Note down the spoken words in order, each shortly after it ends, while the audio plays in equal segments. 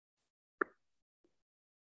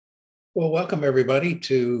Well, welcome everybody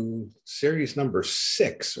to series number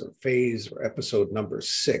six, or phase or episode number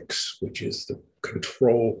six, which is the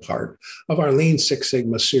control part of our Lean Six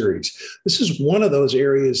Sigma series. This is one of those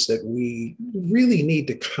areas that we really need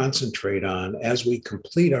to concentrate on as we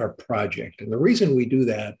complete our project. And the reason we do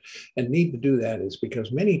that and need to do that is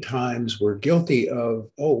because many times we're guilty of,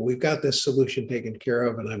 oh, we've got this solution taken care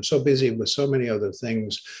of, and I'm so busy with so many other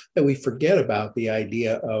things that we forget about the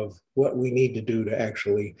idea of what we need to do to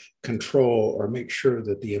actually control or make sure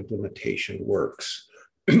that the implementation works.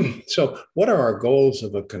 So, what are our goals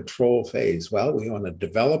of a control phase? Well, we want to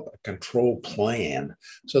develop a control plan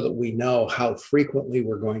so that we know how frequently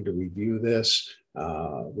we're going to review this.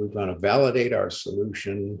 We're going to validate our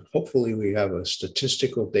solution. Hopefully, we have a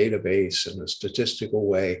statistical database and a statistical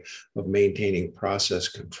way of maintaining process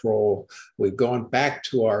control. We've gone back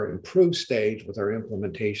to our improved stage with our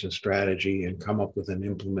implementation strategy and come up with an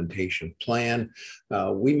implementation plan.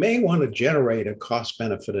 We may want to generate a cost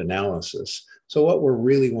benefit analysis. So what we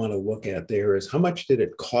really want to look at there is how much did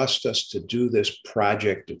it cost us to do this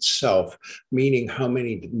project itself, meaning how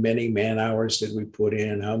many man hours did we put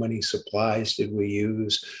in, how many supplies did we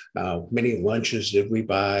use, many lunches did we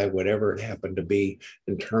buy, whatever it happened to be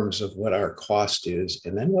in terms of what our cost is,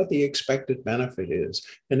 and then what the expected benefit is,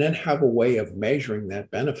 and then have a way of measuring that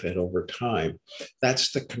benefit over time.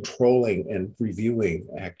 That's the controlling and reviewing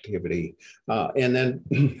activity. And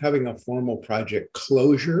then having a formal project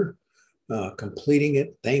closure, completing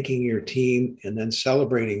it, thanking your team, and then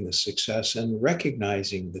celebrating the success and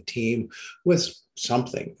recognizing the team with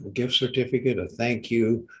something, a gift certificate, a thank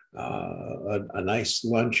you, a nice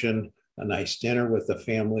luncheon, a nice dinner with the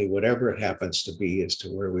family, whatever it happens to be as to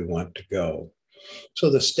where we want to go. So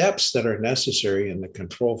the steps that are necessary in the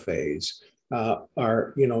control phase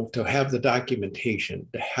are, to have the documentation,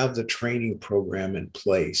 to have the training program in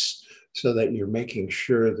place, so that you're making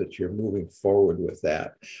sure that you're moving forward with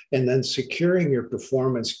that. And then securing your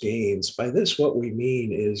performance gains. By this, what we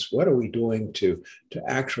mean is what are we doing to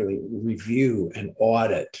actually review and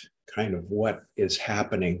audit kind of what is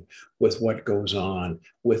happening with what goes on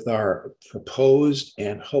with our proposed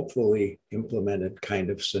and hopefully implemented kind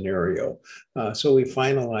of scenario. So we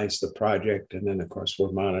finalize the project, and then of course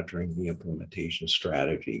we're monitoring the implementation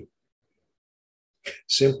strategy.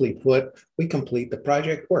 Simply put, we complete the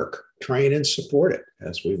project work, train and support it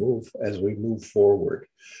as we move forward.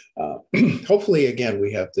 Hopefully, again,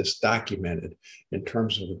 we have this documented in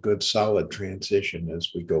terms of a good, solid transition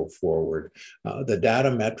as we go forward. The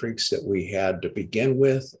data metrics that we had to begin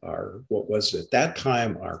with are what was at that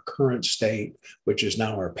time our current state, which is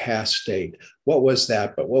now our past state. What was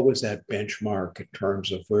that? But what was that benchmark in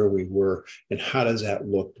terms of where we were, and how does that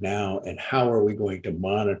look now? And how are we going to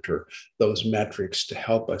monitor those metrics to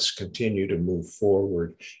help us continue to move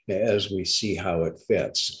forward as we see how it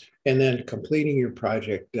fits? And then completing your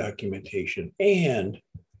project documentation and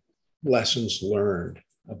lessons learned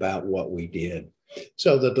about what we did.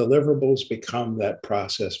 So the deliverables become that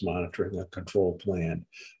process monitoring, a control plan.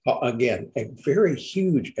 Again, a very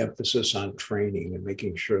huge emphasis on training and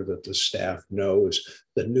making sure that the staff knows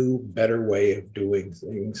the new, better way of doing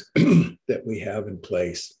things that we have in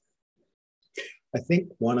place. I think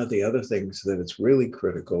one of the other things that it's really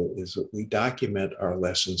critical is that we document our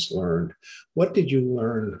lessons learned. What did you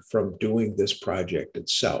learn from doing this project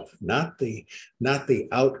itself? Not the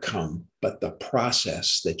outcome, but the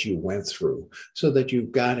process that you went through, so that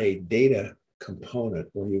you've got a data component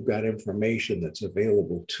where you've got information that's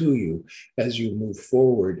available to you as you move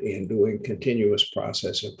forward in doing continuous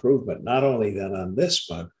process improvement, not only then on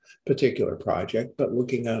this particular project, but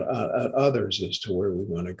looking at others as to where we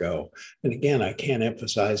want to go. And again, I can't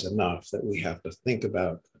emphasize enough that we have to think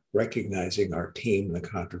about recognizing our team and the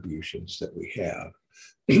contributions that we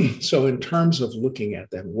have. So in terms of looking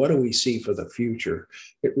at them, what do we see for the future?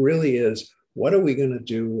 It really is, what are we going to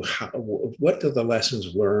do? What are the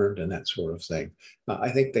lessons learned and that sort of thing? I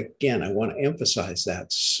think that, again, I want to emphasize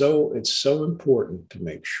that. So it's so important to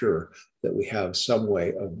make sure that we have some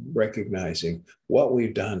way of recognizing what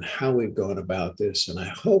we've done, how we've gone about this. And I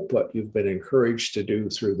hope what you've been encouraged to do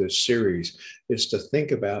through this series is to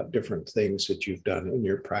think about different things that you've done in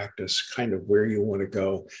your practice, kind of where you want to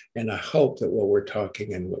go. And I hope that what we're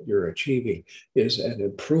talking and what you're achieving is an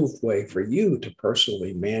improved way for you to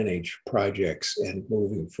personally manage projects and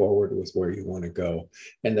moving forward with where you want to go.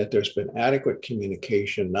 And that there's been adequate communication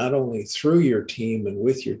communication, not only through your team and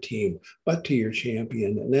with your team, but to your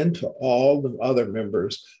champion and then to all the other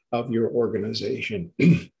members of your organization,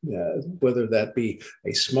 whether that be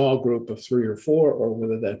a small group of 3 or 4, or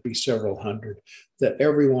whether that be several hundred, that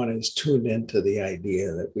everyone is tuned into the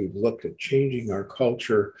idea that we've looked at changing our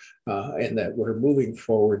culture and that we're moving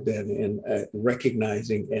forward then in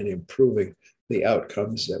recognizing and improving the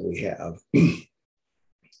outcomes that we have.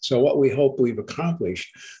 So what we hope we've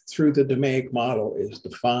accomplished through the DMAIC model is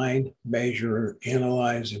define, measure,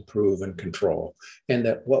 analyze, improve, and control. And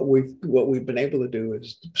that what we've been able to do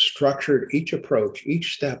is structure each approach,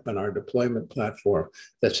 each step in our deployment platform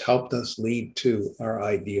that's helped us lead to our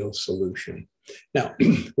ideal solution. Now,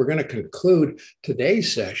 we're going to conclude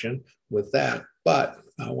today's session with that, but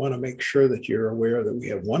I want to make sure that you're aware that we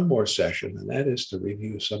have one more session, and that is to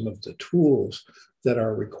review some of the tools that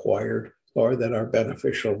are required or that are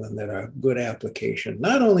beneficial and that are good application,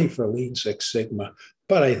 not only for Lean Six Sigma,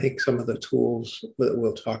 but I think some of the tools that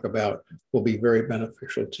we'll talk about will be very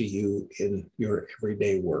beneficial to you in your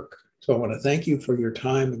everyday work. So I want to thank you for your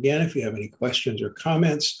time. Again, if you have any questions or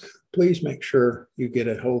comments, please make sure you get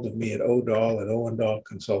a hold of me at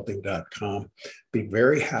odahl@owendahlconsulting.com. Be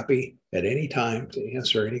very happy at any time to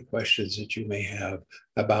answer any questions that you may have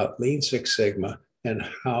about Lean Six Sigma and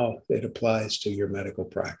how it applies to your medical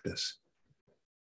practice.